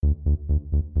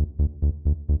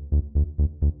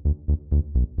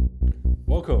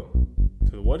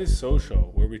What is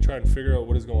SoShow, where we try and figure out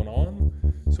what is going on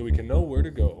so we can know where to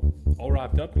go, all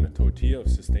wrapped up in a tortilla of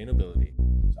sustainability.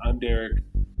 I'm Derek.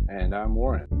 And I'm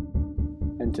Warren.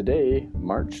 And today,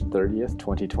 March 30th,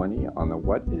 2020, on the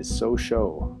What is So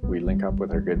Show, we link up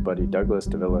with our good buddy Douglas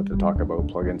Davila to talk about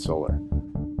plug-in solar,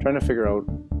 trying to figure out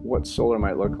what solar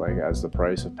might look like as the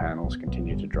price of panels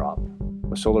continue to drop.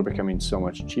 With solar becoming so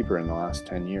much cheaper in the last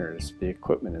 10 years, the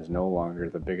equipment is no longer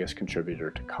the biggest contributor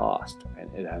to cost,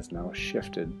 and it has now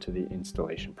shifted to the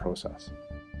installation process.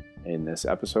 In this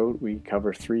episode, we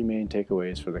cover three main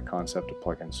takeaways for the concept of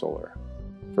plug-in solar.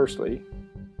 Firstly,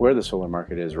 where the solar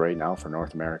market is right now for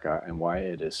North America and why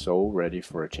it is so ready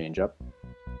for a change-up.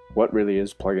 What really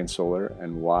is plug-in solar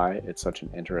and why it's such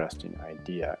an interesting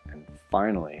idea. And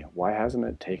finally, why hasn't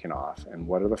it taken off and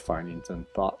what are the findings and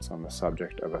thoughts on the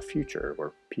subject of a future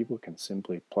where people can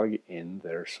simply plug in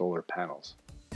their solar panels?